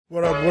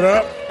What up, what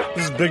up?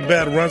 This is Big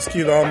Bad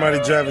Runsky, the almighty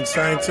driving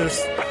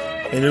scientist,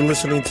 and you're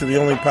listening to the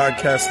only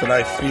podcast that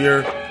I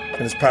fear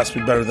and is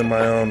possibly better than my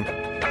own,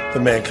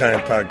 the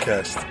Mankind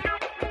Podcast.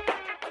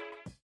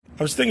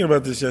 I was thinking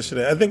about this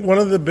yesterday. I think one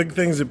of the big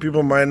things that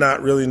people might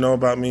not really know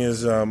about me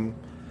is I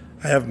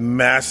have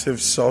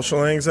massive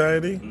social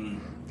anxiety,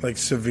 like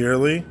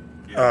severely.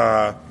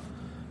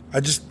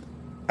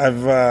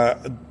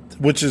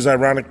 Which is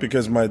ironic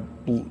because my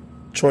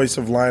choice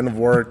of line of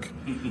work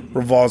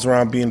revolves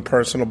around being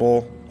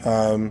personable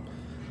and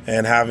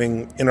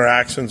having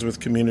interactions with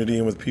community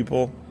and with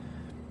people.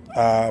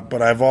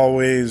 But I've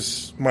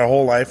always, my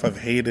whole life,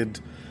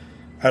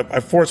 I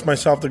forced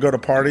myself to go to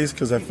parties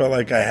because I felt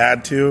like I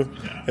had to.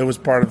 It was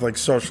part of like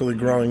socially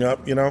growing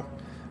up, you know.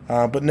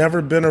 But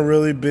never been a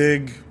really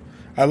big,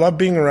 I love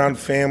being around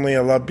family.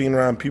 I love being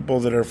around people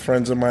that are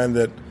friends of mine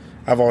that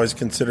I've always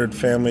considered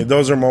family.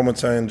 Those are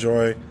moments I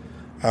enjoy.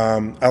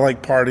 I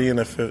like partying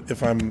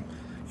if I'm,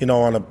 you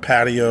know, on a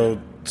patio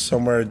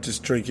somewhere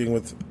just drinking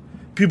with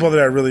people that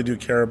I really do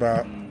care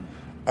about.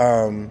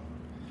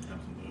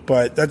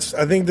 But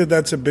I think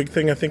that's a big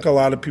thing. I think a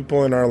lot of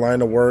people in our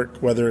line of work,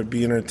 whether it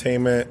be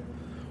entertainment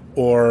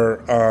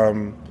or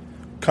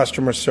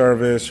customer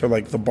service or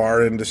like the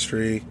bar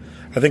industry,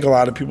 I think a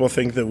lot of people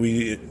think that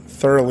we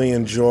thoroughly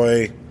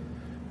enjoy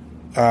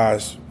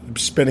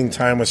spending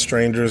time with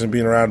strangers and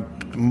being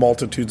around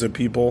multitudes of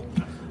people.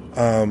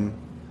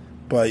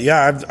 But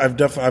yeah,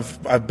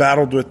 I've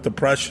battled with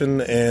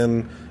depression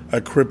and a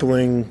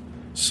crippling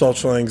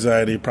social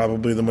anxiety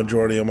probably the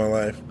majority of my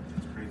life.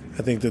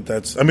 I think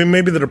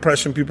maybe the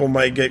depression people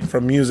might get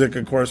from music,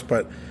 of course,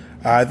 but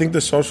I think the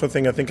social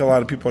thing, I think a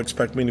lot of people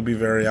expect me to be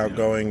very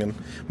outgoing. And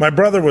my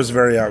brother was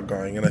very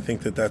outgoing, and I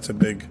think that's a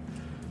big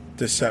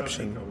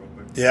deception.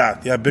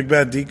 Yeah, Big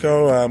Bad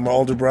Deco, my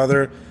older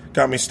brother,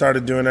 got me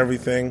started doing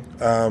everything.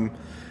 And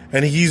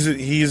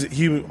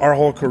he our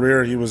whole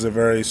career, he was a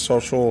very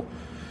social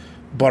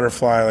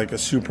butterfly, like a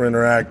super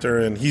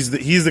interactor, and he's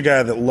the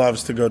guy that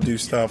loves to go do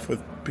stuff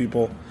with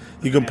people.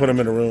 You can put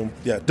him in a room.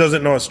 Yeah,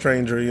 doesn't know a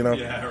stranger, you know.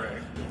 Yeah,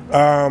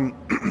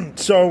 right.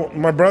 So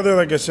my brother,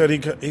 like I said,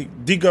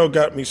 Deco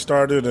got me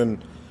started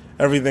in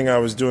everything I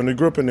was doing. We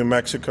grew up in New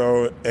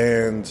Mexico,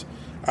 and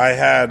I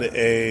had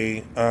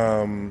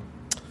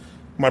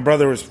my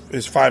brother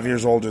is 5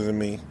 years older than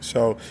me,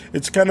 so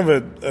it's kind of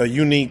a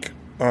unique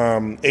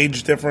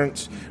age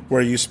difference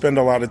where you spend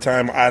a lot of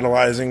time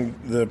idolizing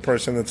the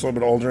person that's a little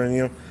bit older than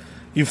you.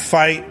 You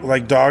fight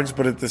like dogs,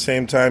 but at the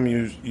same time,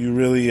 you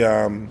really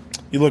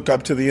you look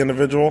up to the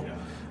individual.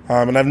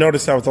 And I've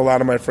noticed that with a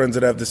lot of my friends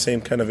that have the same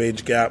kind of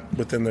age gap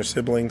within their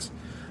siblings.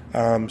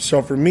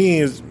 So for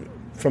me,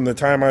 from the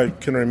time I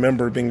can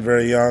remember being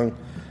very young,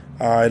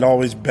 I'd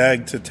always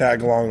begged to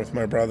tag along with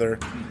my brother.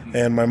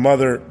 And my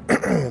mother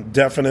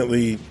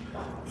definitely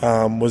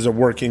was a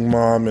working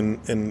mom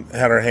and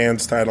had her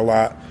hands tied a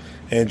lot.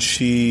 And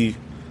she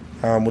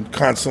would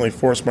constantly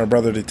force my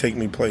brother to take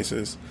me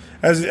places.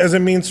 As a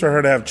means for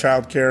her to have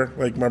childcare,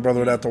 like my brother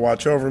would have to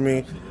watch over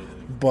me,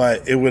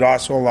 but it would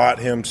also allot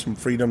him some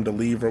freedom to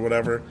leave or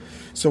whatever.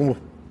 So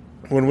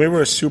when we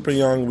were super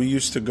young, we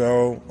used to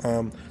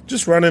go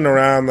just running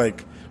around.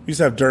 Like we used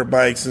to have dirt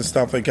bikes and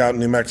stuff like out in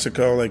New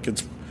Mexico. Like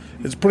it's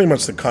pretty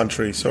much the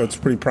country, so it's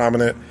pretty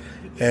prominent.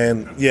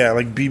 And yeah,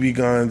 like BB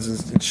guns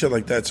and shit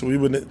like that. So we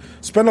would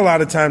spend a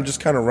lot of time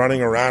just kind of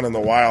running around in the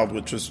wild,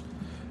 which was,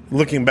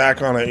 looking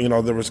back on it, you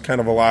know, there was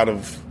kind of a lot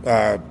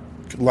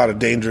of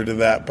danger to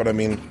that. But I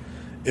mean,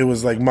 it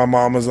was like my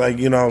mom was like,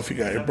 you know, if you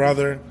got your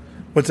brother,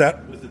 what's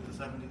that? Was it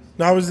the 70s?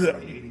 No, it was the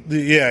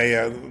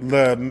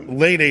the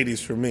late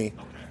 80s for me.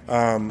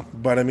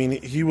 But I mean,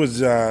 he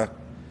was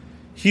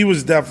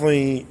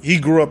definitely, he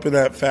grew up in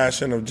that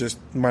fashion of just,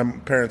 my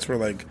parents were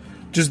like,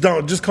 just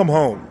come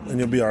home and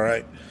you'll be all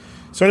right.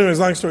 So anyways,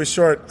 long story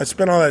short, I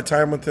spent all that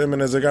time with him,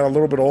 and as I got a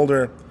little bit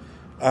older,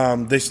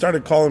 they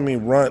started calling me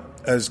Runt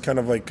as kind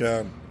of like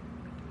a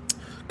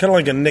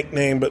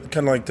nickname, but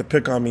kind of like to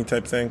pick on me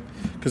type thing,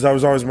 because I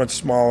was always much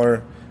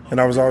smaller, and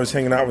I was always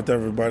hanging out with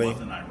everybody.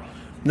 Wasn't I Runt?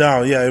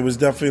 No, yeah, it was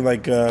definitely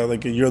like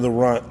a you're the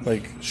Runt,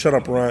 like shut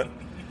up Runt.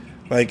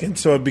 Like, and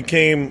so it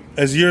became,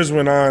 as years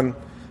went on,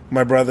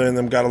 my brother and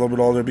them got a little bit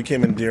older, it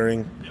became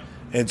endearing. Yeah.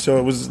 And so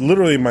it was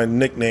literally my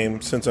nickname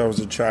since I was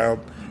a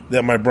child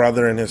that my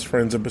brother and his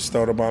friends had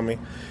bestowed upon me.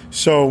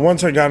 So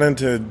once I got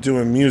into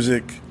doing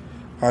music,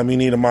 you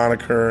need a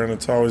moniker, and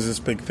it's always this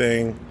big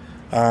thing.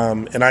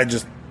 And I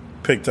just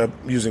picked up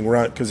using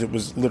Runt because it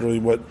was literally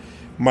what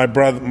my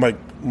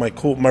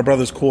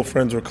brother's cool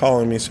friends were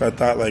calling me. So I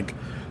thought, like,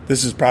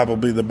 this is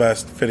probably the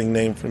best fitting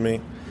name for me.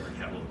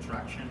 Had a little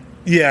traction.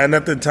 Yeah, and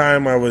at the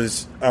time I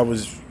was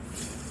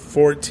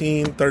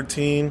 14,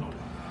 13,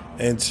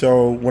 and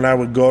so when I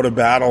would go to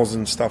battles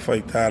and stuff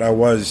like that, I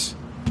was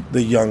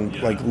the young,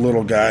 like,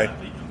 little guy.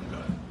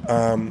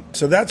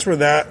 So that's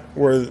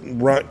where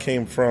Runt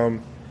came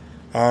from,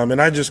 and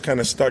I just kind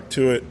of stuck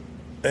to it.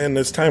 And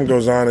as time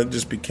goes on, it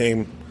just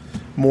became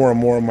more and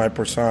more of my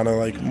persona,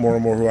 like more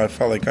and more who I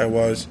felt like I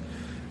was.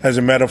 As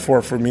a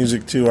metaphor for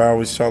music too, I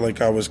always felt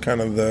like I was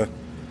kind of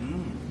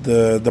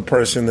the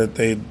person that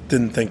they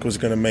didn't think was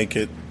going to make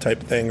it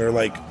type thing, or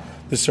like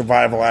the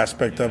survival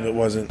aspect of it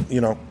wasn't, The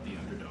underdog.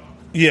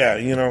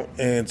 yeah,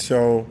 and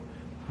so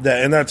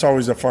that's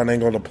always a fun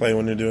angle to play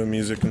when you're doing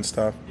music and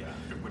stuff. Yeah,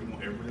 everybody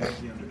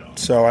loves the underdog.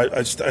 So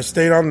I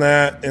stayed on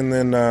that, and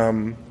then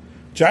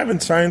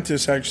Jive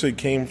Scientist actually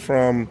came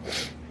from,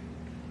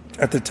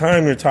 at the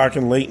time you're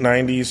talking late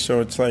 90s,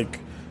 so it's like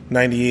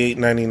 98,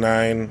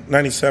 99,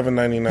 97,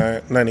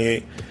 99,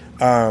 98.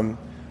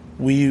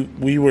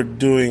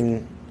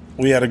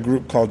 We had a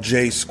group called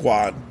J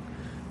Squad.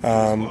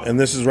 And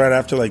this is right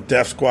after like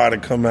Def Squad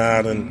had come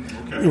out, and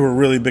we were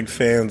really big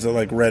fans of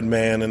like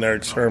Redman and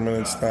Eric Sermon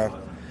and stuff.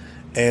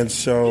 And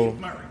so,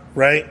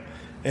 right?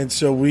 And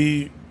so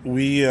we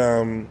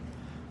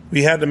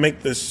had to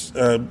make this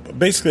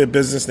basically a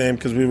business name,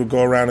 because we would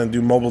go around and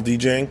do mobile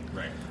DJing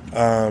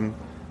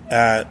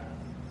at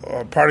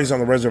parties on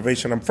the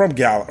reservation. I'm from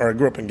Gallup, or I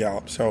grew up in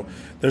Gallup, so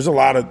there's a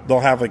lot of,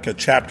 they'll have like a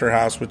chapter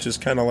house, which is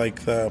kind of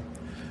like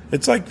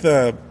it's like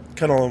the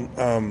kind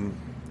of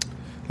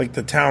like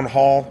the town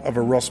hall of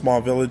a real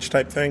small village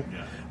type thing.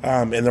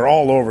 And they're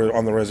all over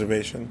on the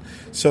reservation.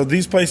 So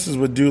these places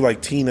would do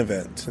like teen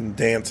events and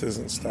dances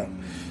and stuff.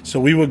 So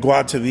we would go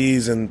out to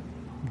these and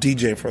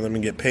DJ for them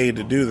and get paid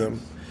to do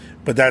them.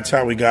 But that's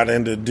how we got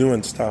into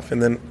doing stuff.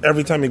 And then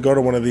every time you go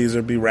to one of these,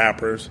 there'd be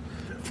rappers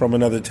from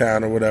another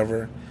town or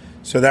whatever.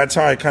 So that's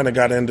how I kind of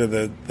got into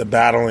the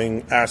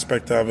battling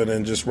aspect of it,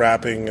 and just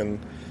rapping and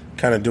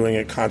kind of doing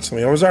it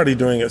constantly. I was already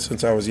doing it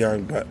since I was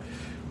young, but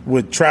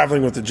with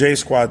traveling with the J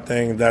Squad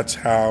thing, that's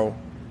how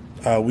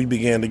we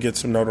began to get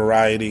some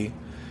notoriety.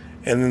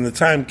 And then the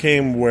time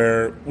came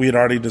where we had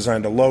already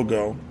designed a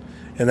logo,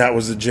 and that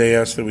was the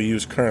JS that we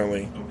use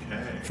currently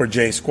for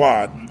J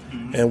Squad.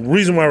 And the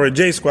reason why we're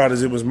J Squad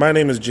is my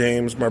name is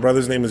James, my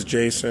brother's name is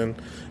Jason,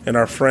 and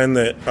our friend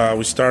that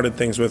we started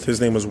things with,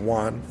 his name was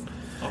Juan.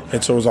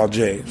 And so it was all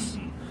J's.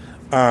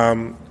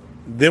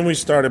 Then we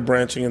started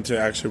branching into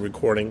actually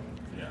recording.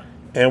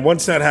 And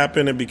once that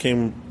happened, it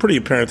became pretty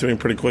apparent to me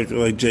pretty quickly,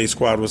 like J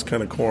Squad was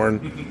kind of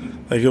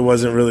corn. Like it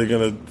wasn't really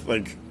going to,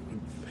 like,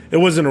 it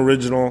wasn't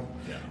original.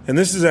 And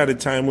this is at a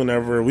time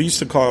whenever, we used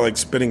to call it like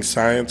spitting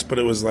science, but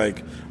it was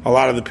like a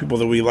lot of the people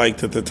that we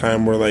liked at the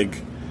time were like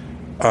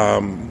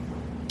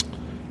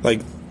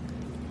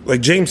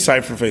James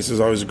Cypherface is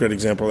always a great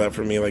example of that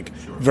for me. Like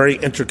very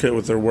intricate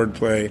with their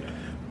wordplay,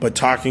 but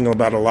talking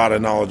about a lot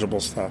of knowledgeable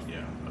stuff.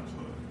 Yeah,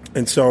 absolutely.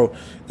 And so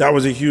that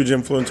was a huge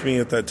influence to me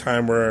at that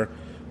time, where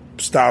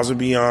Styles of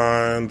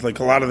Beyond, like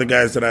a lot of the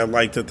guys that I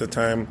liked at the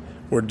time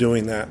were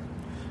doing that.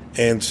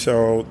 And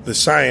so the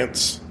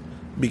science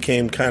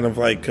became kind of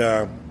like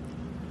a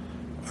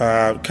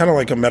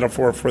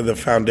metaphor for the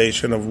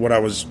foundation of what I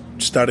was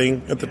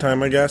studying at the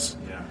time, I guess.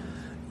 Yeah.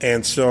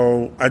 And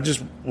so I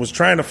just was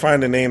trying to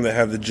find a name that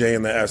had the J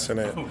and the S in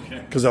it,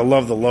 because I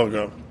love the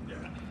logo. Yeah.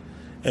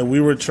 And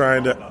we were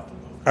trying to,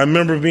 I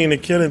remember being a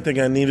kid and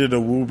thinking I needed a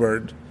woo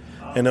bird.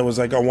 And it was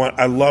like,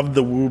 I loved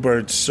the woo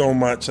bird so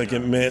much. Like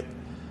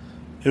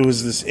it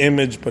was this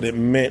image, but it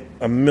meant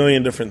a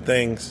million different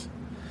things.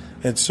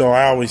 And so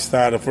I always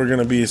thought, if we're going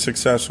to be a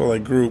successful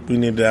like group, we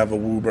need to have a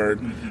woo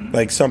bird,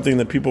 like something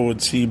that people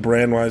would see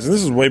brand wise. And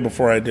this is way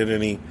before I did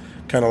any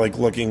kind of like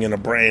looking into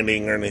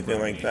branding or anything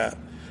like that.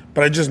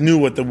 But I just knew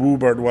what the woo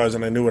bird was,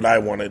 and I knew what I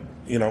wanted,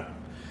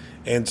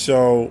 And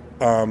so,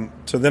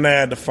 so then I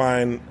had to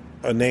find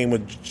a name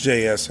with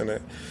JS in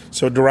it.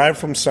 So derived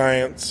from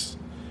science,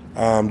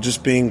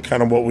 just being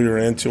kind of what we were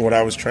into, what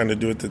I was trying to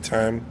do at the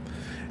time.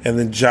 And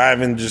then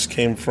jiving just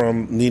came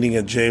from needing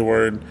a J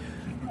word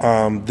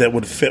that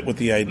would fit with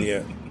the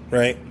idea,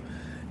 right?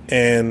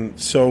 And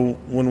so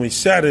when we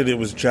said it, it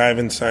was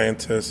Jiving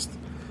Scientist.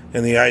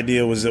 And the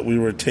idea was that we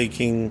were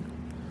taking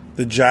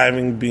the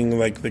jiving being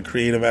like the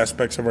creative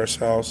aspects of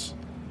ourselves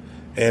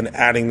and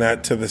adding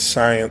that to the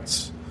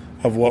science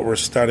of what we're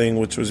studying,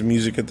 which was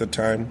music at the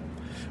time.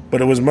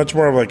 But it was much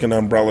more of like an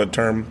umbrella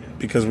term,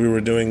 because we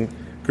were doing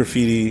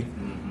graffiti,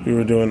 we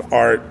were doing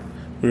art,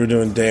 we were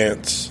doing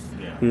dance.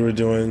 We were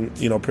doing,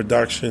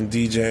 production,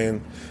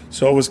 DJing.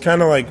 So it was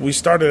kind of like, we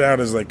started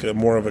out as like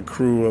more of a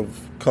crew of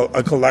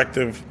a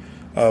collective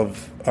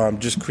of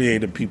just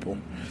creative people.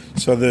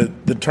 So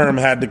the term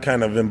had to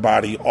kind of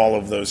embody all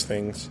of those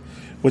things,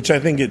 which I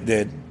think it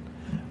did.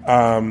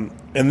 And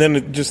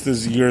then just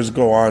as years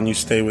go on, you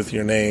stay with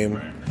your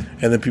name,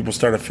 and then people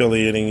start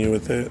affiliating you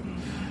with it.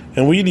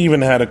 And we'd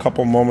even had a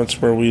couple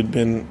moments where we'd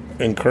been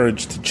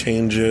encouraged to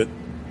change it.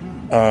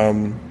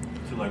 To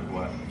like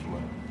what?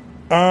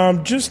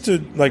 Just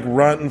to like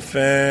Runt and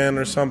Fan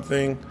or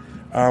something.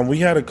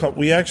 We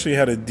actually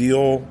had a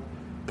deal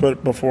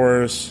put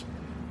before us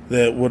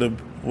that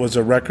was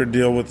a record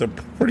deal with a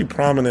pretty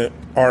prominent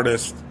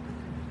artist,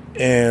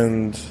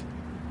 and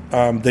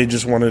they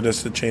just wanted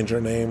us to change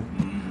our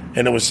name,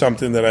 and it was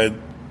something that I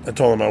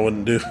told them I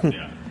wouldn't do.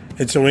 Yeah.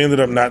 And so we ended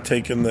up not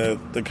taking the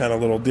kind of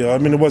little deal. I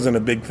mean, it wasn't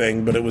a big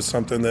thing, but it was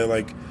something that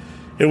like,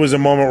 it was a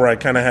moment where I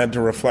kind of had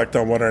to reflect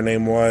on what our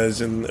name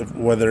was and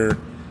whether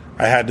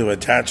I had to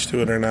attach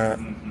to it or not.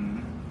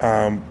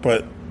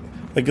 But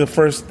Like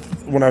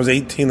when I was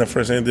 18, the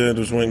first thing I did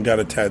was went and got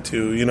a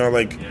tattoo,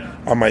 like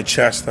on my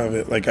chest of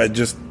it. Like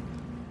it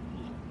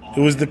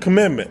was the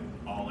commitment,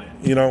 All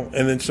in.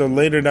 and then so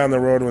later down the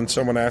road when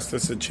someone asked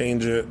us to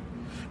change it,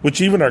 which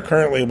even our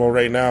current label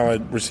right now, I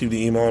received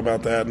the email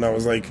about that and I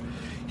was like,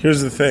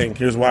 here's the thing,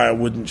 here's why I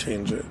wouldn't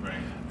change it.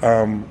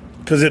 Right.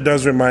 Because it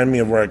does remind me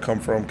of where I come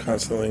from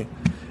constantly.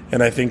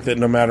 And I think that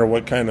no matter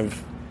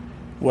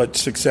what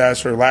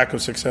success or lack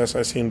of success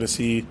I seem to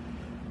see,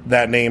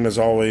 that name is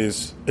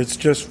always, it's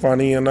just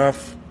funny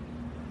enough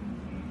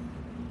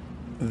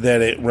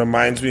that it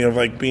reminds me of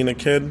like being a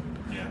kid,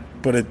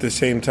 but at the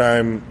same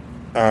time,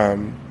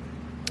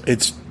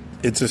 it's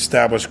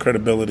established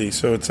credibility.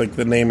 So it's like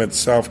the name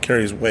itself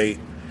carries weight.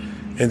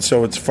 And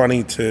so it's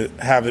funny to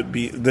have it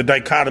be, the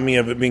dichotomy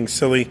of it being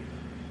silly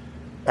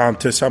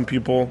to some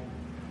people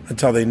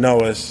until they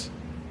know us,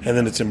 and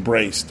then it's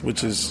embraced,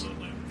 which is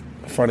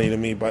funny to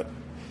me, but...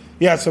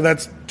 Yeah, so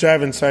that's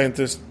Jiving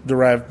Scientist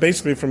derived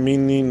basically from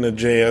meaning the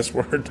JS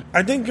word.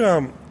 I think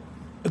I'm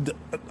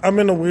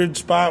in a weird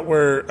spot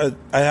where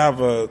I have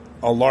a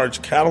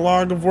large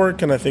catalog of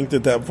work, and I think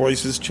that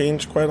voice has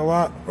changed quite a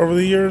lot over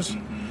the years.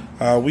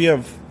 I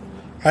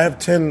have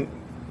 10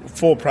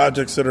 full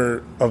projects that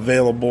are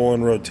available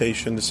in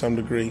rotation to some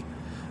degree,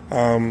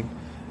 and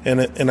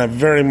I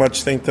very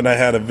much think that I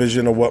had a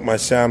vision of what my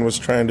sound was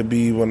trying to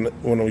be when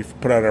we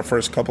put out our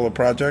first couple of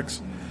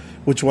projects,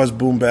 which was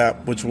boom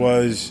bap, which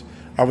was...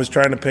 I was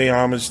trying to pay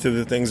homage to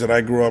the things that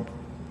I grew up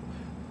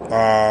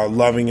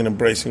loving and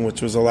embracing,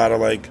 which was a lot of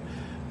like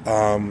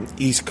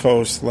East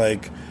Coast,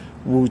 like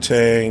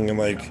Wu-Tang and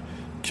like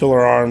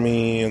Killer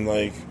Army and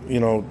like,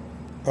 and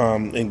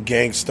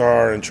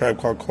Gangstar and Tribe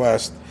Called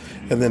Quest.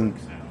 And then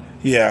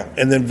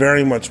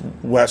very much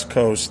West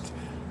Coast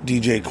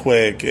DJ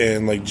Quick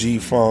and like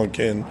G-Funk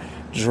and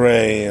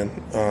Dre and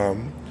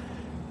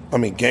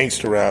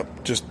gangster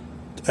rap just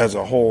as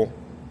a whole.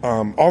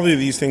 All of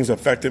these things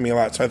affected me a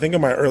lot. So I think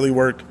in my early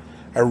work,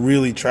 I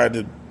really tried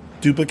to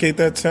duplicate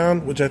that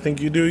sound, which I think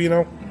you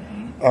do,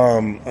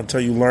 until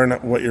you learn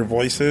what your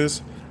voice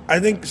is. I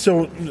think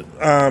so.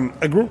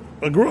 I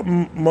grew up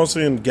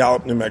mostly in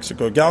Gallup, New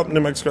Mexico. Gallup,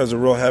 New Mexico has a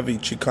real heavy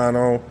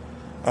Chicano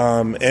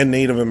and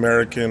Native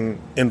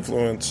American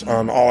influence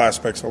on all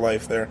aspects of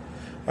life there.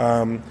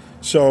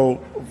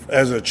 So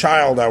as a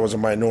child, I was a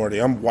minority.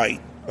 I'm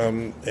white,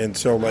 and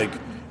so like.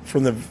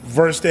 From the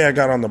first day I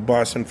got on the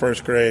bus in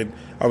first grade,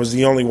 I was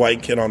the only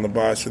white kid on the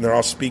bus, and they're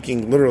all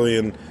speaking literally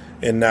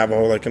in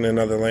Navajo, like in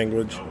another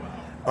language.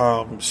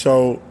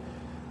 So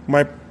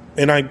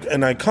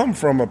I come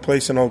from a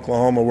place in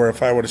Oklahoma where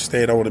if I would have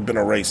stayed, I would have been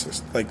a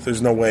racist. Like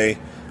there's no way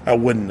I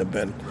wouldn't have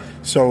been.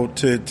 So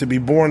to be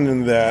born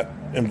in that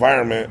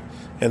environment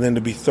and then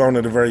to be thrown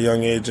at a very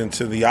young age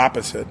into the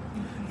opposite,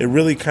 it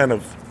really kind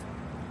of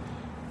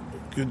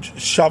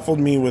shuffled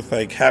me with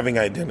like having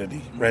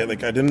identity, right?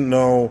 Like I didn't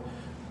know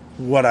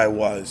what I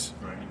was.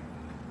 Right.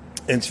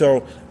 And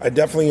so I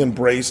definitely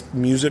embraced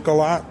music a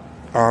lot.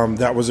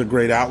 That was a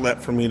great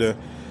outlet for me to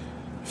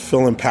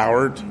feel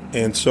empowered.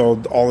 And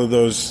so all of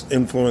those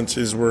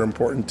influences were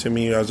important to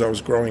me as I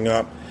was growing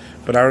up.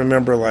 But I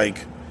remember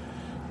like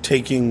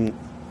taking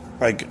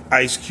like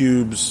Ice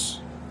Cube's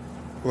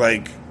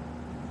like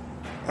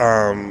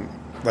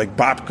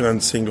Bop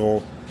Gun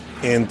single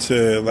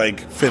into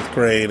like 5th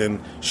grade and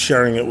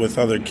sharing it with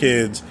other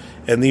kids.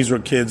 And these were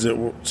kids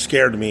that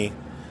scared me.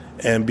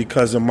 And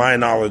because of my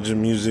knowledge of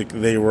music,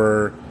 they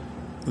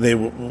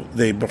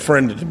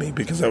befriended me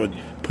because I would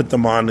put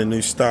them on to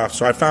new stuff.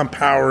 So I found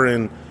power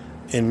in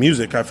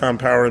music. I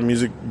found power in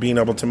music being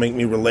able to make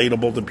me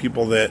relatable to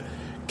people that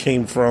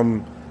came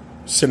from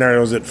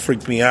scenarios that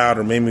freaked me out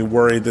or made me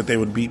worried that they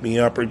would beat me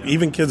up, or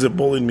even kids that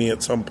bullied me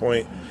at some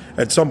point.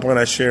 At some point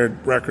I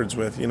shared records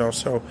with,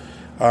 so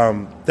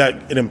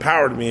that it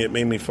empowered me. It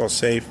made me feel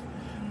safe.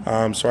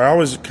 So I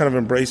always kind of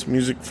embraced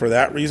music for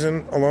that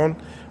reason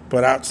alone.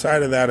 But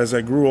outside of that, as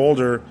I grew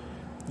older,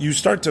 you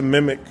start to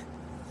mimic.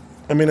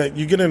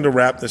 You get into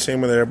rap the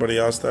same way that everybody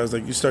else does.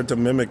 Like, you start to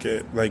mimic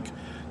it. Like,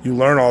 you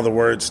learn all the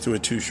words to a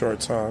Too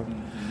Short song.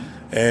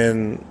 Mm-hmm.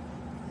 And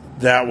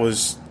that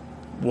was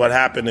what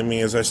happened to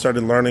me as I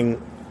started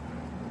learning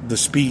the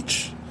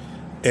speech.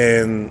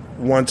 And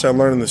once I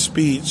learned the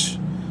speech,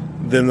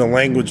 then the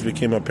language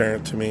became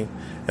apparent to me.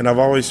 And I've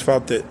always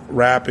felt that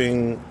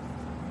rapping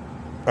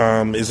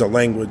is a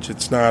language.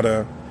 It's not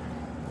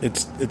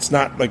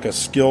like a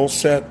skill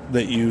set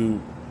that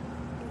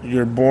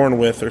you're born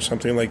with or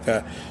something like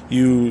that.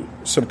 You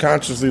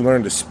subconsciously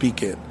learn to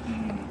speak it,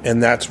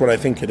 and that's what I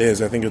think it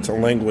is. I think it's a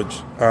language.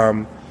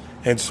 And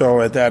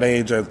so at that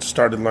age, I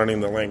started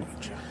learning the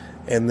language,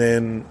 and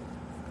then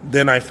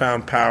I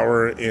found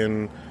power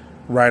in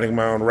writing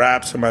my own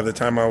raps. And by the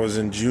time I was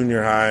in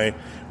junior high,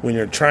 when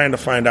you're trying to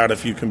find out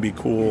if you can be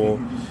cool,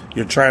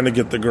 you're trying to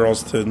get the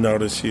girls to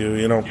notice you,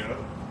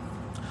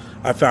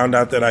 I found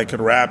out that I could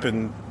rap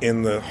in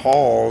the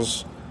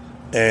halls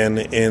and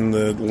in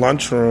the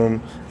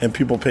lunchroom, and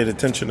people paid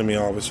attention to me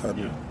all of a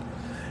sudden. Yeah.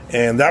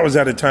 And that was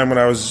at a time when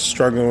I was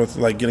struggling with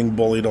like getting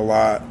bullied a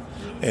lot.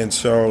 And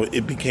so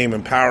it became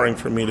empowering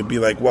for me to be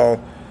like, well,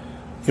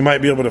 You might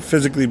be able to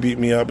physically beat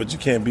me up, but you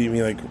can't beat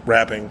me like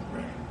rapping.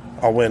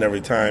 I'll win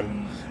every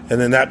time. And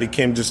then that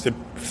became just, it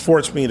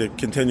forced me to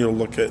continue to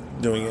look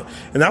at doing it.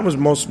 And that was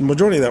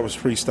majority of that was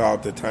freestyle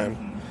at the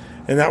time.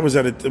 And that was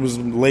it was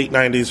late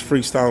 90s.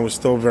 Freestyle was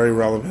still very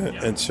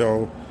relevant. And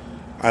so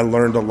I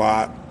learned a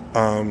lot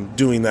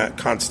doing that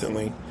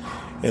constantly.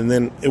 And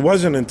then it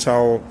wasn't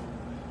until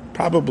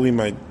probably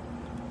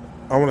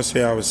I want to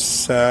say I was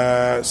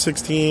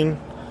 16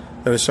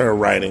 that I started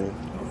writing.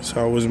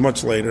 So it was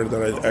much later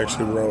that I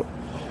actually wrote.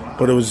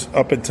 But it was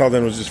up until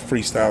then, it was just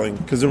freestyling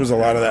because there was a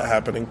lot of that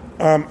happening.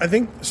 I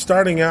think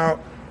starting out,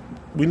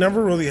 we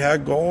never really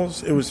had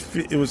goals. It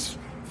was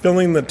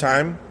filling the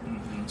time.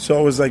 So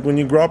it was like when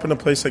you grow up in a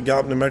place like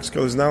Gallup, New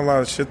Mexico, there's not a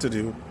lot of shit to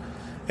do.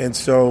 And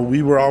so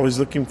we were always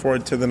looking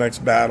forward to the next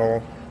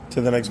battle,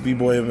 to the next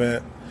B-Boy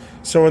event.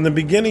 So in the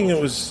beginning, it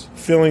was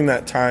filling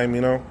that time,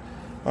 you know.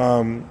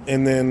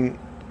 And then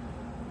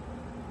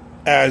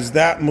as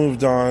that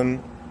moved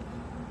on,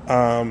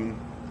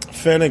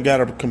 Fenn had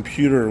got a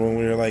computer when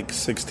we were like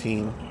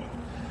 16.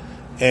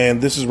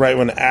 And this is right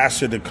when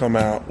Acid had come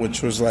out,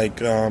 which was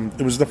like,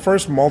 it was the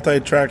first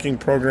multi-tracking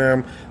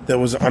program that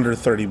was under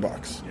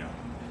 $30.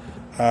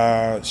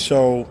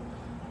 So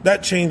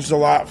that changed a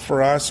lot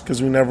for us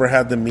because we never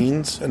had the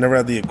means and never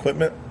had the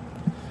equipment.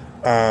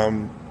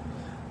 And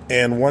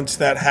once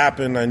that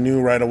happened, I knew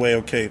right away,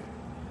 okay,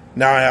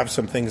 now I have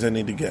some things I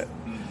need to get.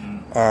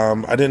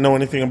 I didn't know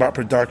anything about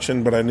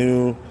production, but I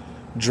knew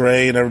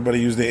Dre and everybody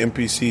used the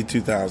MPC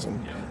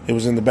 2000. It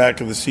was in the back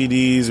of the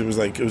CDs. It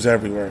was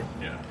everywhere.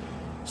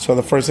 So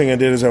the first thing I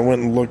did is I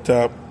went and looked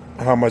up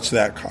how much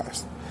that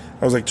cost.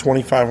 That was like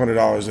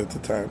 $2,500 at the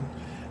time.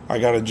 I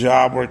got a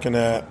job working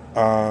at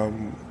a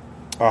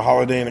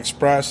Holiday Inn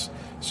Express.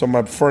 So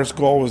my first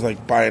goal was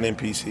like buy an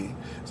MPC.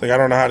 It's like I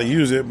don't know how to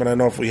use it, but I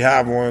know if we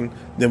have one,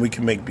 then we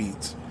can make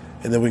beats,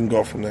 and then we can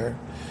go from there.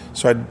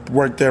 So I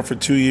worked there for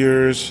 2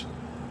 years.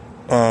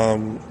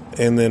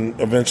 And then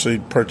eventually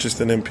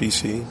purchased an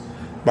MPC.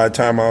 By the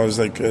time I was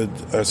like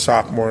a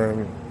sophomore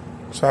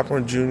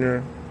and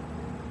junior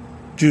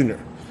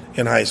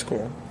in high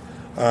school.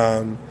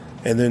 And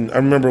then I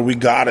remember we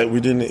got it.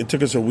 It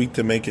took us a week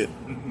to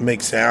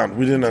make sound.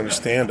 We didn't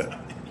understand it.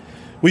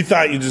 We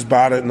thought you just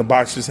bought it and the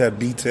box just had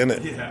beats in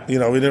it. You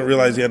know, we didn't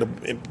realize you had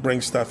to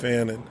bring stuff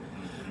in. And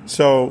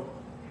so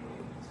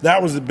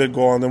that was the big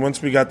goal. And then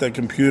once we got that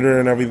computer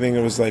and everything,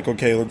 it was like,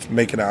 okay, let's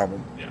make an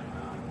album.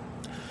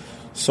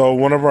 So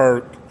one of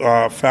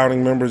our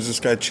founding members, this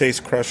guy Chase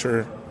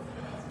Crusher,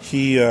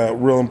 he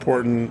real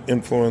important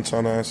influence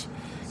on us.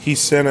 He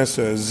sent us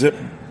a zip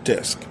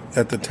disc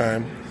at the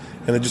time,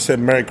 and it just said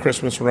 "Merry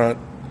Christmas, Runt,"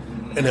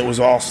 and it was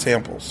all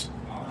samples.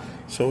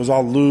 So it was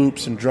all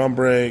loops and drum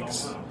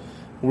breaks.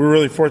 We were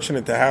really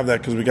fortunate to have that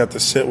because we got to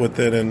sit with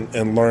it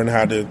and learn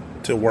how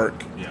to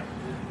work.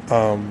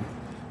 So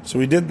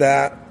we did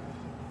that.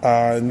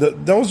 And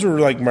those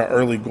were like my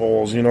early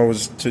goals, you know,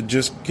 was to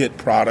just get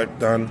product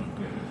done.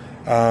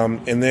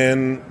 And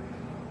then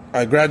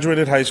I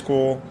graduated high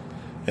school,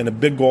 and a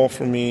big goal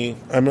for me,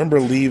 I remember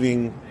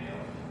leaving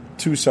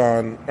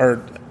Tucson,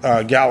 or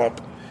Gallup,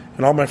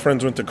 and all my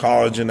friends went to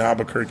college in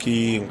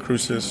Albuquerque and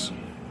Cruces.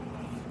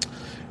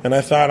 And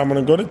I thought, I'm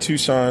going to go to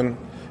Tucson,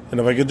 and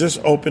if I could just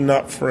open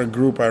up for a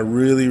group I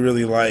really,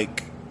 really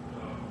like,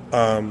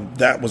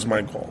 that was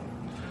my goal.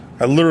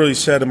 I literally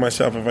said to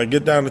myself, if I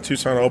get down to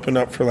Tucson, open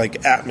up for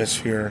like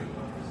Atmosphere,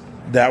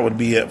 that would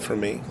be it for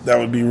me. That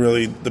would be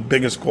really the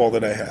biggest goal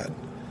that I had.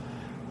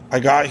 I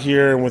got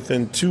here, and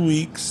within 2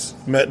 weeks,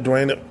 met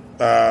Dwayne,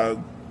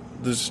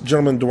 this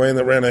gentleman, Dwayne,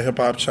 that ran a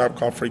hip-hop shop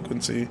called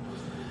Frequency,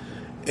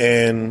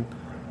 and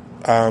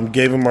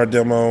gave him our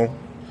demo.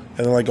 And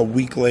then like a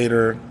week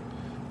later,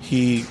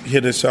 he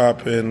hit us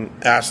up and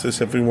asked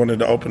us if we wanted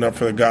to open up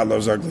for the God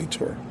Loves Ugly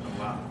tour,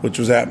 which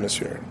was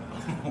Atmosphere.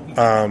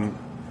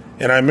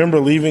 And I remember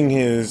leaving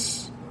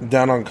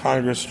down on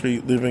Congress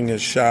Street, leaving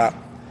his shop,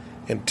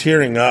 and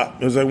tearing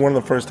up. It was like one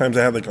of the first times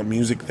I had like a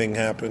music thing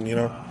happen, you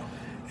know?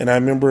 And I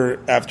remember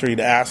after he'd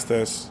asked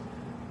us,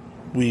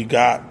 we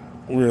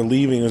were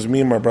leaving. It was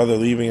me and my brother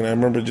leaving, and I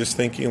remember just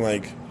thinking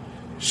like,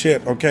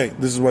 shit, okay,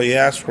 this is what you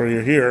asked for,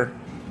 you're here.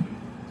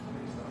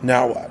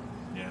 Now what?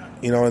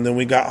 You know, and then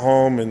we got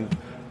home, and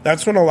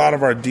that's when a lot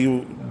of our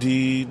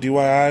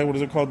DIY, what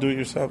is it called, do it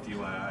yourself?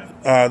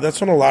 DIY.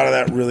 That's when a lot of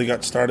that really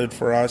got started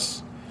for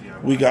us.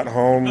 We got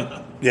home,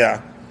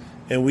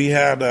 and we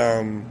had,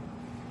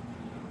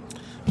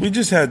 we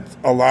just had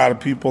a lot of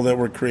people that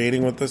were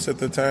creating with us at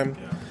the time.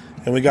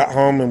 And we got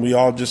home, and we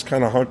all just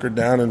kind of hunkered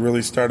down and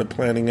really started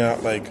planning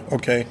out, like,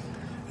 okay,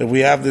 if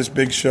we have this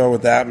big show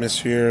with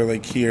Atmosphere,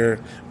 like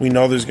here, we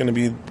know there's going to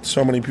be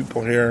so many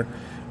people here.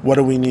 What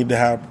do we need to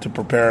have to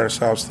prepare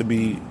ourselves to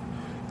be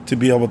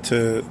able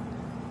to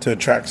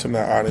attract some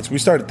of that audience? We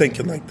started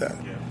thinking like that.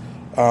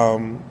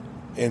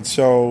 And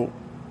so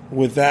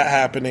with that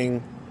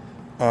happening,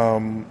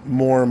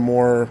 more and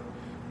more,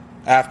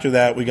 after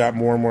that, we got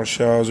more and more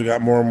shows. We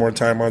got more and more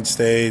time on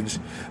stage.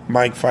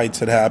 Mic fights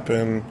had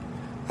happened,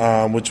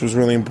 which was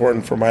really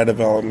important for my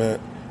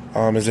development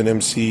as an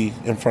MC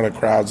in front of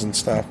crowds and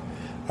stuff.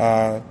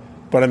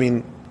 But I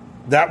mean,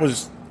 that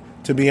was,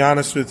 to be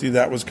honest with you,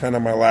 that was kind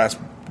of my last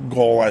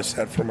goal I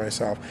set for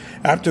myself.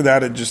 After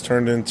that, it just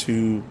turned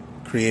into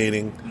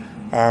creating.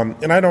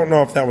 And I don't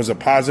know if that was a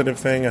positive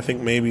thing. I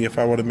think maybe if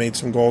I would have made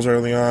some goals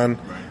early on,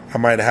 I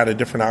might have had a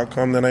different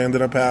outcome than I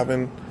ended up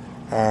having,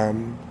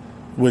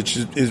 which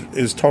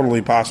is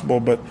totally possible.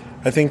 But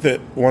I think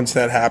that once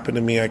that happened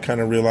to me, I kind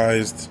of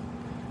realized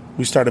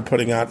we started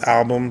putting out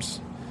albums.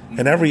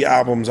 And every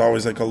album's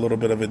always like a little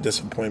bit of a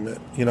disappointment,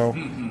 you know,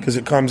 because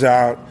it comes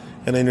out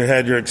and in your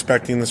head you're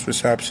expecting this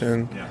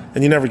reception,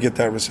 and you never get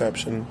that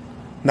reception,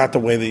 not the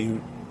way that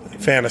you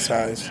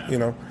fantasize, you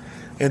know.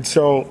 And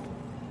so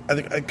I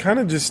think I kind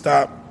of just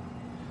stopped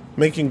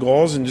making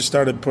goals and just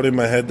started putting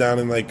my head down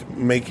and like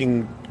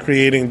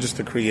creating just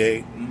to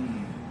create.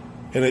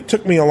 And it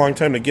took me a long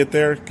time to get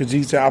there because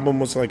each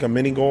album was like a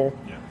mini goal.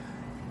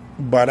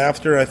 But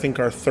after I think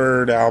our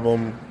fourth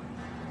album,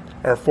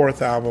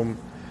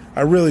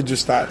 I really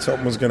just thought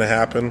something was going to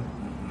happen,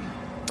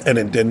 and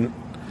it didn't.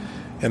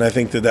 And I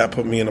think that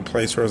put me in a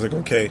place where I was like,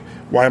 okay,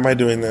 why am I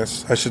doing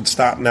this? I should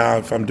stop now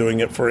if I'm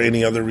doing it for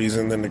any other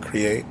reason than to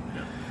create.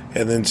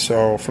 And then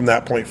so from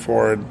that point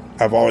forward,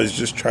 I've always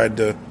just tried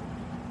to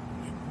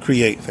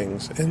create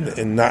things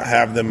and not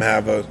have them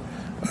have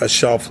a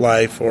shelf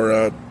life or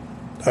a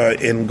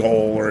end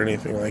goal or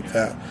anything like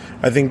that.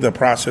 I think the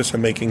process of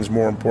making is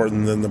more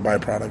important than the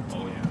byproduct.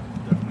 Oh, yeah.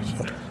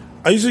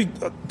 Definitely.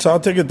 I'll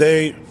take a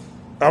day.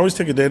 I always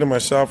take a day to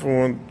myself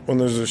when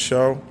there's a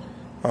show.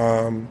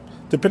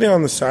 Depending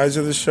on the size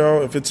of the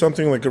show, if it's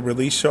something like a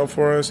release show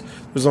for us,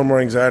 there's a little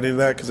more anxiety to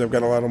that because I've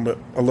got a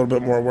little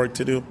bit more work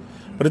to do.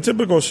 But a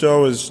typical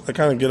show is I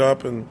kind of get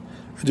up and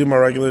I do my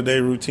regular day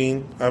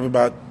routine. I have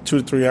about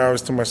 2 to 3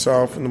 hours to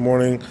myself in the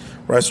morning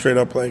where I straight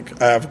up I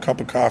have a cup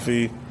of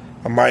coffee.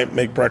 I might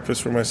make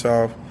breakfast for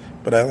myself,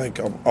 but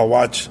I'll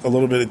watch a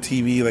little bit of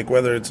TV, like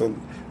whether it's a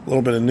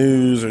little bit of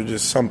news or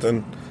just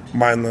something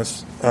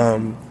mindless,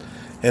 and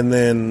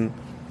then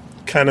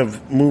kind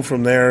of move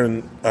from there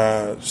and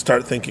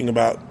start thinking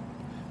about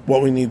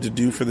what we need to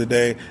do for the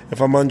day.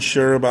 If I'm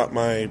unsure about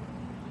my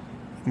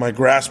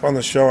grasp on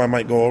the show, I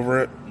might go over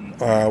it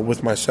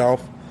with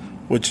myself,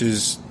 which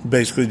is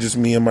basically just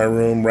me in my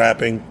room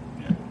rapping,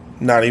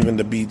 not even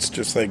the beats,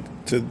 just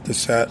like to the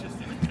set.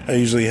 I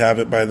usually have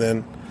it by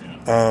then.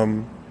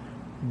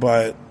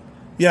 But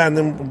yeah, and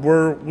then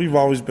we've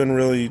always been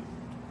really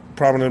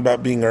prominent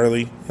about being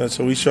early.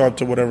 So we show up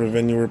to whatever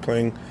venue we're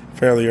playing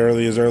fairly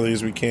early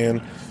as we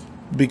can,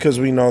 because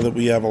we know that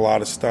we have a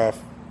lot of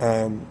stuff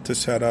to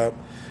set up.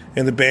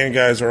 And the band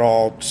guys are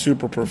all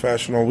super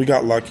professional. We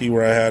got lucky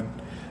where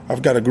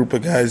I've got a group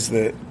of guys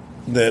that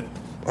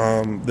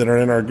are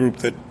in our group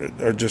that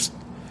are just,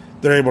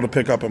 they're able to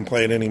pick up and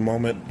play at any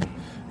moment.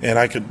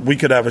 And we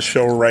could have a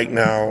show right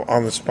now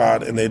on the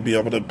spot and they'd be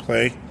able to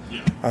play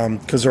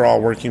because they're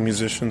all working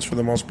musicians for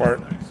the most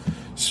part.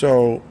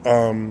 So,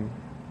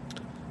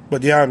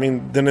 but yeah, I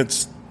mean, then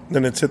it's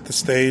hit the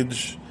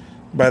stage.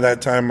 By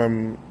that time,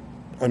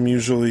 I'm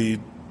usually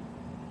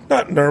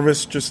not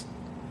nervous, just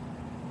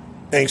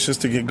anxious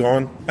to get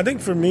going. I think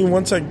for me,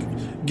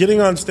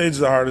 getting on stage is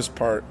the hardest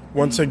part.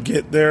 Once I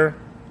get there,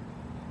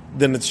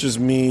 then it's just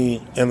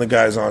me and the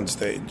guys on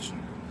stage.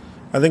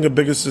 I think the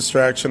biggest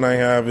distraction I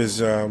have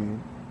is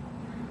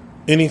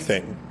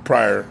anything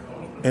prior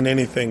and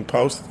anything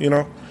post, you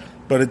know.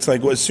 But it's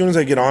like as soon as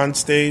I get on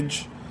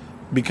stage,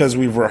 because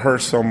we've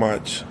rehearsed so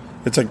much,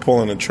 it's like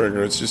pulling a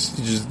trigger. It's just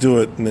you just do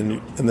it and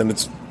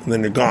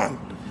then you're gone.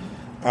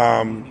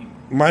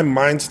 My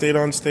mind state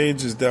on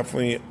stage is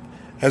definitely,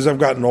 as I've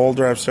gotten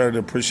older, I've started to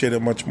appreciate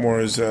it much more.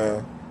 As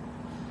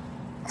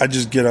I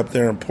just get up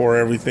there and pour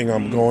everything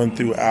I'm going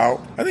through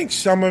out. I think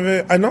some of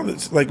it, I know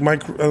that's like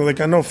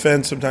I know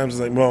Fenn sometimes is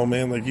like, well,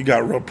 man, like you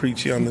got real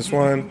preachy on this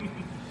one.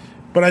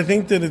 But I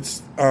think that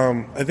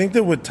I think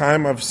that with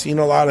time I've seen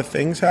a lot of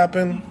things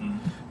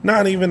happen,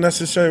 not even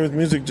necessarily with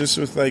music, just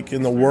with like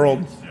in the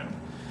world.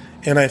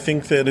 And I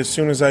think that as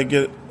soon as I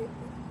get,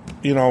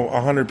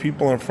 100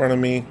 people in front of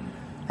me,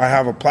 I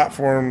have a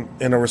platform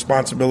and a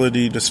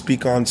responsibility to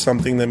speak on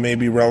something that may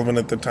be relevant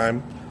at the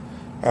time.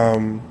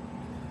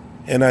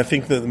 And I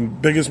think that the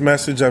biggest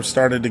message I've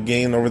started to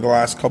gain over the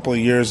last couple of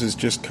years is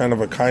just kind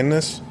of a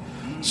kindness.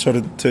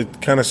 So to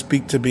kind of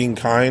speak to being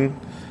kind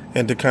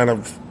and to kind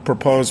of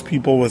propose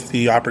people with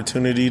the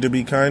opportunity to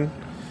be kind.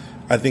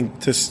 I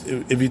think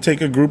if you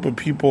take a group of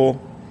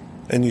people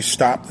and you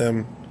stop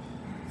them,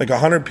 like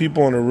 100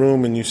 people in a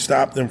room, and you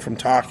stop them from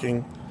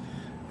talking,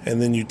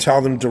 and then you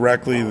tell them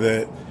directly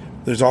that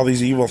there's all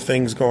these evil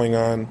things going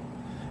on,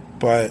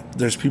 but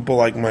there's people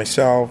like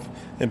myself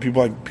and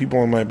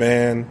people in my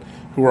band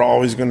who are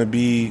always going to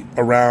be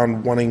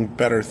around wanting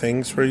better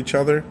things for each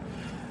other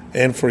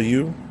and for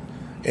you.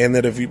 And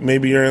that if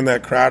maybe you're in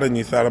that crowd and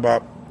you thought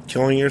about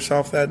killing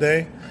yourself that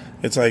day,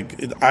 it's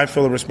like I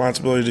feel a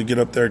responsibility to get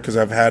up there because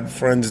I've had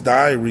friends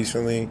die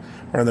recently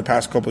or in the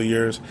past couple of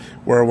years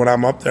where when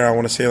I'm up there, I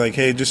want to say like,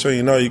 hey, just so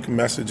you know, you can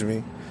message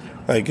me.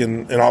 Like,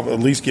 and I'll at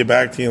least get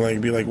back to you and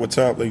like be like, what's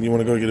up? Like, you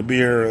want to go get a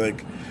beer or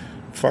like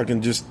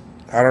fucking just,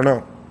 I don't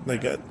know.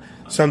 Like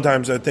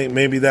sometimes I think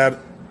maybe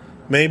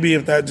maybe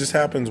if that just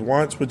happens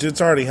once, which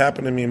it's already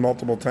happened to me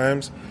multiple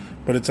times,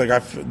 but it's like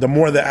the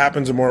more that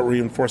happens, the more it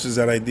reinforces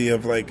that idea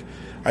of like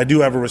I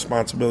do have a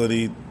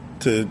responsibility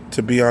to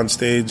be on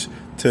stage,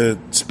 to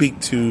speak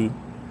to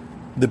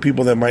the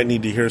people that might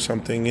need to hear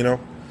something, you know?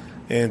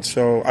 And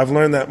so I've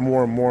learned that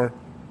more and more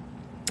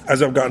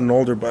as I've gotten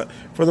older. But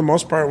for the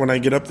most part, when I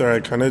get up there,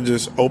 I kind of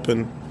just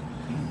open.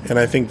 And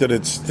I think that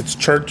it's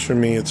church for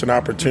me. It's an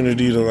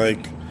opportunity to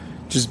like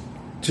just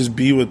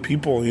be with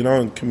people, you know,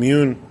 and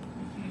commune.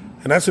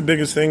 And that's the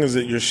biggest thing, is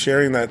that you're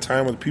sharing that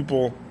time with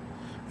people.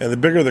 And the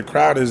bigger the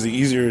crowd is, the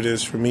easier it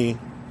is for me.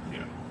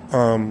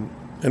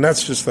 And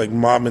that's just like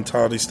mob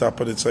mentality stuff.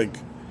 But it's like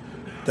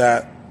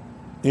that,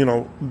 you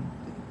know,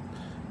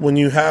 when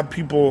you have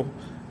people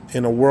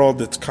in a world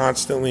that's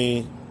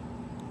constantly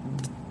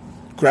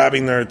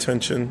grabbing their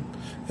attention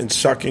and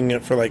sucking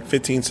it for like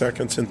 15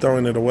 seconds and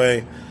throwing it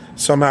away,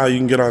 somehow you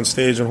can get on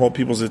stage and hold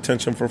people's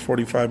attention for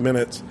 45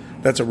 minutes.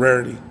 That's a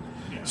rarity.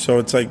 So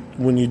it's like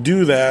when you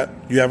do that,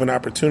 you have an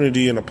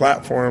opportunity and a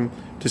platform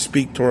to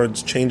speak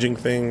towards changing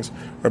things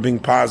or being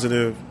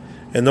positive.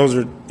 And those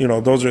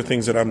are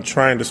things that I'm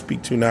trying to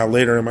speak to now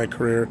later in my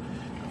career,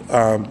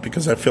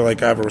 because I feel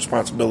like I have a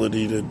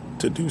responsibility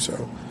to do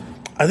so.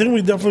 I think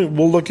we definitely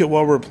will look at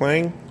what we're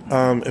playing.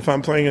 If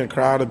I'm playing a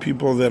crowd of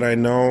people that I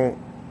know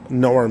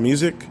our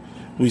music,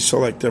 we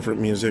select different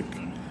music.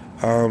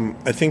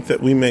 I think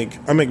that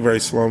I make very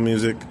slow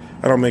music.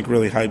 I don't make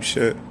really hype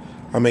shit.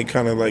 I make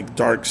kind of like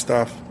dark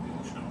stuff.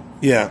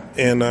 Yeah,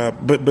 and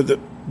but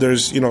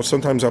there's, you know,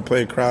 sometimes I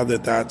play a crowd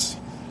that's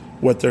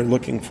what they're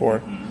looking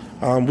for.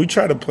 We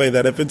try to play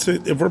that.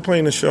 If we're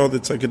playing a show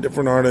that's like a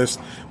different artist,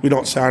 we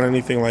don't sound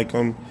anything like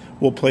them,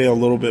 we'll play a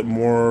little bit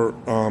more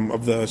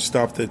of the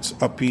stuff that's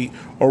upbeat,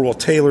 or we'll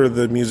tailor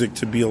the music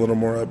to be a little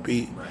more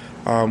upbeat,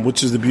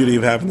 which is the beauty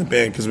of having the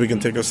band, because we can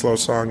take a slow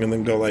song and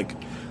then go like,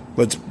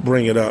 let's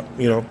bring it up,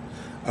 you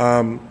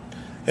know.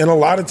 And a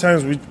lot of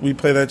times we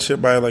play that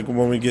shit by like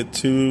when we get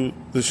to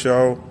the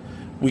show,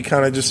 we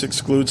kind of just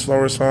exclude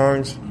slower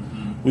songs.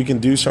 We can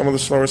do some of the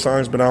slower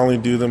songs, but I only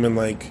do them in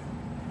like,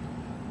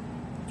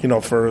 you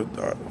know, for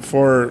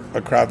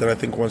a crowd that I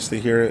think wants to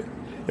hear it.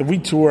 If we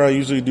tour, I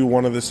usually do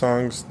one of the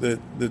songs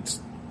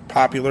that's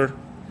popular.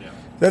 Yeah.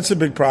 That's the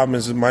big problem,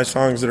 is that my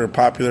songs that are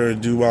popular or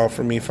do well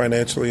for me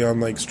financially on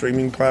like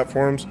streaming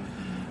platforms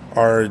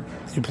are,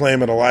 you play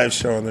them at a live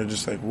show and they're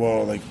just like,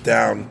 whoa, like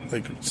down,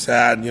 like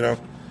sad, you know,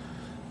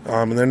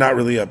 and they're not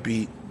really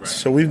upbeat. Right.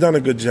 So we've done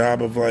a good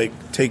job of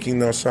like taking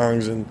those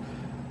songs and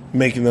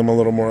making them a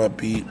little more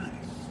upbeat.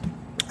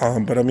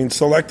 But I mean,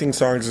 selecting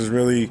songs is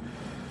really,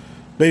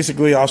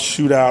 basically I'll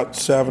shoot out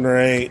 7 or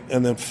 8,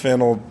 and then Finn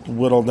will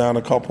whittle down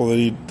a couple that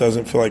he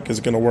doesn't feel like is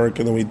going to work,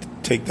 and then we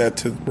take that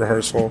to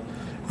rehearsal,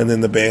 and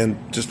then the band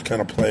just kind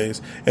of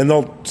plays. And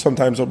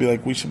sometimes they'll be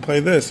like, we should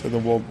play this, and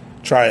then we'll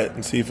try it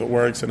and see if it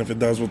works, and if it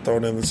does, we'll throw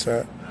it in the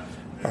set.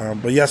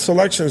 But yeah,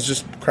 selection is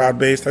just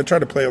crowd-based. I try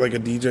to play it like a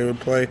DJ would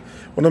play.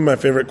 One of my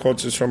favorite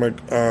quotes is from a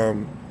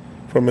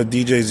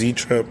DJ Z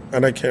Trip,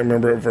 and I can't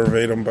remember it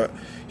verbatim, but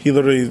he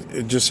literally,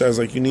 it just says,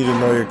 like, you need to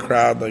know your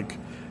crowd. Like,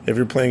 if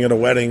you're playing at a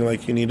wedding,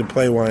 like, you need to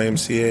play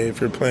YMCA. If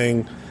you're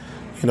playing,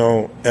 you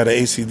know, at an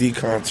ACDC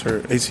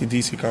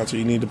concert,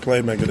 you need to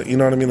play Megadeth. You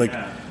know what I mean? Like,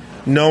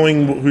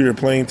 knowing who you're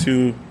playing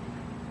to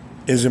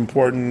is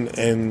important,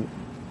 and,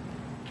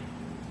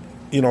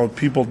 you know,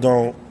 people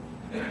don't,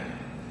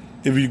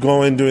 if you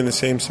go in doing the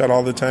same set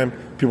all the time,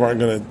 people aren't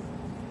going to,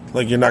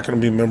 like, you're not going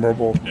to be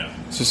memorable. Yeah.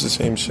 It's just the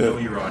same shit. Know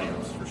your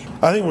audience, for sure.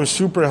 I think we're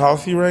super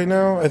healthy right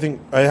now. I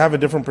think I have a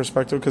different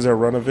perspective because I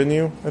run a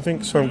venue, I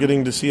think, so I'm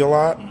getting to see a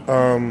lot.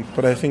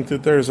 But I think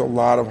that there's a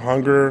lot of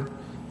hunger.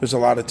 There's a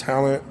lot of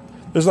talent.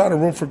 There's a lot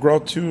of room for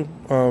growth, too.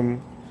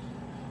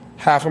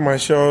 Half of my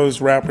shows,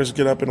 rappers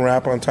get up and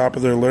rap on top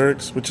of their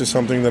lyrics, which is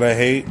something that I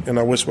hate and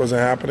I wish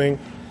wasn't happening.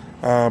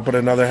 But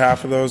another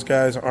half of those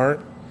guys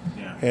aren't.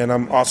 Yeah. And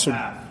I'm also...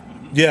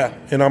 Yeah,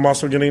 and I'm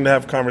also getting to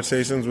have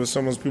conversations with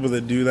some of those people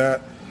that do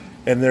that,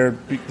 and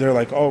they're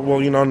like, oh,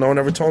 well, you know, no one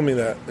ever told me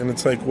that. And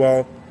it's like,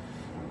 well,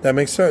 that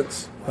makes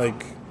sense.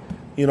 Like,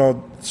 you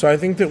know, so I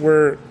think that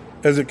we're,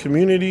 as a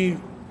community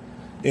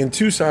in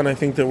Tucson, I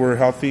think that we're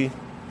healthy.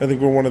 I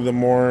think we're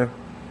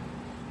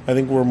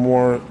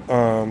more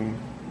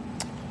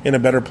in a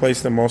better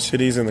place than most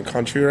cities in the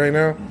country right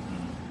now.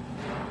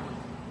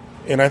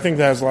 And I think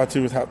that has a lot to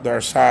do with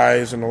our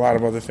size and a lot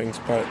of other things,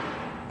 but...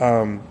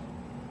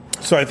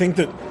 So I think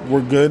that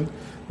we're good.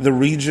 The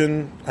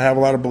region, I have a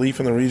lot of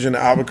belief in the region.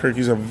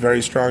 Albuquerque's a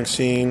very strong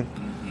scene,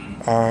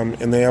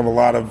 and they have a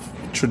lot of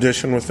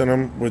tradition within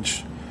them,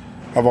 which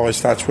I've always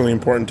thought is really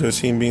important to a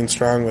scene being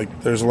strong.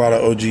 Like, there's a lot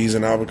of OGs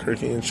in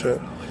Albuquerque and shit.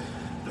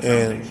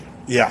 And,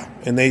 yeah,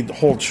 and they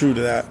hold true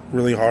to that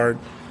really hard.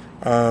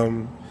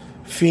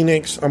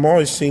 Phoenix, I'm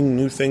always seeing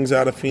new things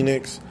out of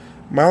Phoenix.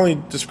 My only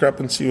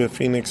discrepancy with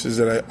Phoenix is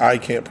that I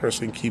can't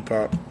personally keep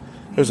up.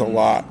 There's a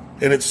lot,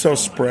 and it's so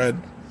spread.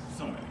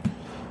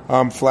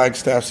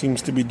 Flagstaff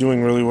seems to be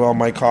doing really well.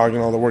 Mike Hogg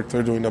and all the work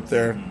they're doing up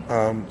there.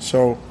 And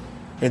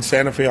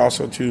Santa Fe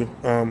also too.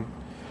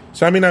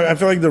 So I mean, I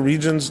feel like the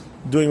region's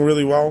doing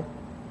really well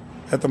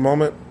at the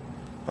moment.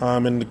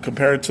 And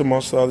compared to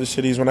most of the other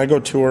cities, when I go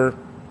tour,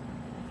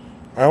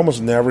 I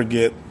almost never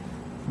get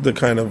the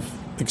kind of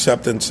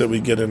acceptance that we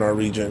get in our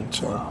region.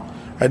 So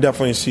I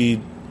definitely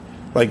see,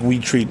 like, we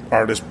treat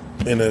artists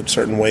in a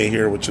certain way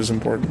here, which is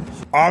important.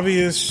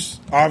 Obvious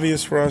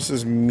for us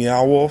is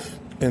Meow Wolf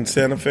in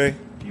Santa Fe.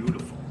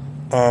 Beautiful.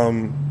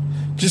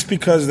 Just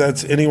because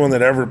that's anyone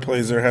that ever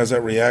plays there has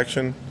that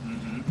reaction.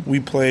 Mm-hmm. We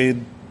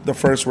played the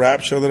first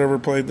rap show that ever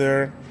played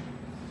there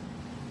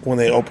when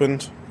they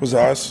opened was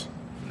us.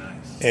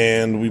 Nice.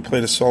 And we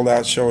played a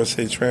sold-out show at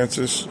St.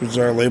 Francis, who's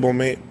our label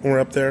mate when we're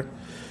up there.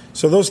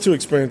 So those two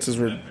experiences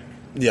were,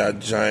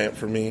 giant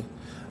for me.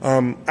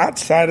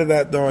 Outside of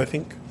that, though, I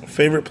think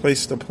favorite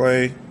place to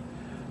play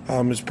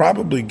is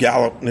probably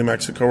Gallup, New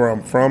Mexico, where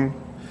I'm from,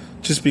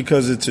 just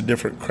because it's a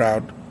different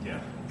crowd. Yeah.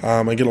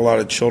 I get a lot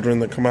of children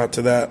that come out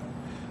to that.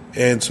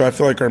 And so I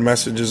feel like our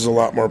message is a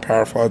lot more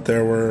powerful out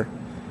there where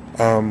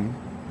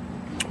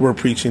we're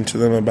preaching to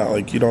them about,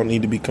 like, you don't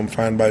need to be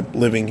confined by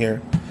living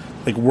here.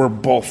 Like, we're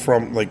both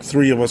from, like,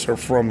 3 of us are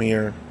from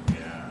here,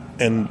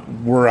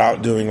 and we're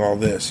out doing all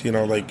this. You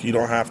know, like, you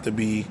don't have to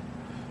be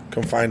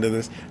confined to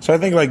this. So I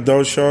think, like,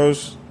 those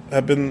shows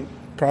have been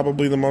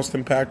probably the most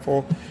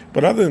impactful.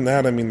 But other than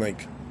that, I mean,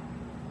 like,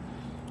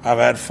 I've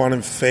had fun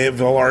in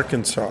Fayetteville,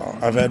 Arkansas.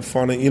 I've had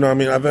fun in,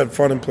 I've had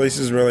fun in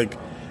places where, like,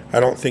 I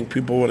don't think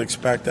people would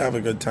expect to have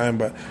a good time.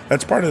 But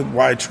that's part of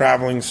why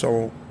traveling's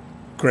so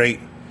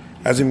great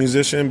as a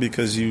musician,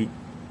 because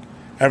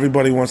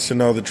everybody wants to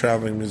know the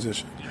traveling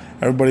musician.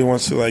 Everybody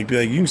wants to, like, be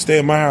like, you can stay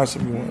at my house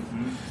if you want.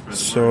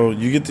 So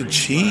you get to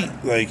cheat.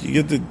 Like,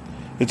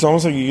 it's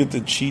almost like you get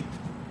to cheat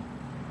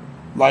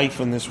life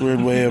in this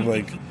weird way of,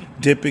 like,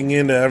 dipping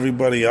into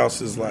everybody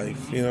else's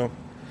life, you know?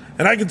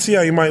 And I can see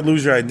how you might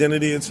lose your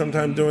identity at some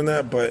time doing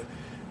that, but,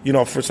 you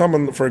know,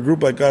 for a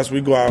group like us,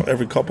 we go out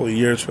every couple of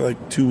years for,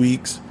 like, 2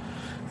 weeks,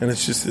 and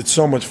it's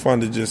so much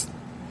fun to just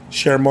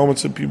share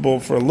moments with people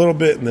for a little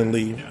bit and then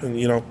leave, and,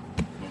 you know.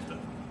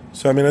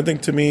 So, I mean, I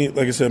think to me,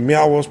 like I said,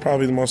 Meow Wolf's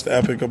probably the most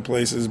epic of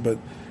places, but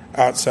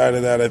outside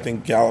of that, I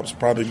think Gallup's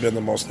probably been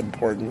the most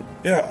important.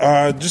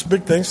 Yeah, just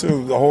big thanks to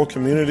the whole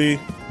community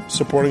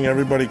supporting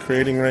everybody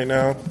creating right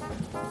now.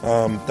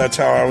 That's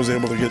how I was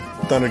able to get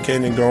Thunder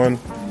Canyon going,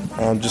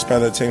 just by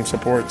that same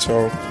support.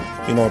 So,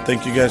 you know,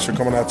 thank you guys for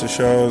coming out to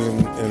shows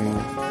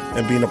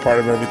and being a part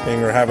of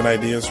everything or having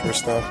ideas for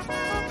stuff.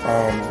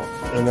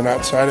 And then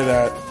outside of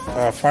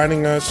that,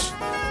 finding us,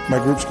 my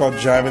group's called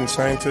Jivin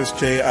Scientist,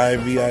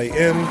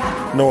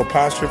 Jivin, no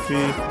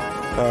apostrophe,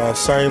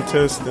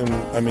 Scientist. And,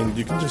 I mean,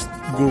 you can just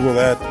Google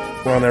that.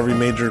 We're on every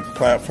major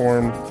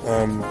platform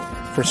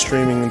for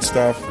streaming and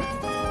stuff.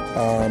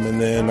 And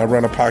then I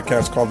run a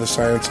podcast called The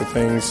Science of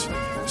Things.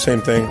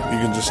 Same thing. You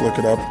can just look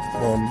it up.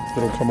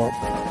 It'll come up.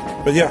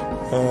 But yeah,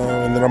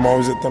 and then I'm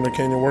always at Thunder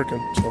Canyon working.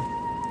 So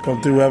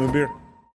come through, have a beer.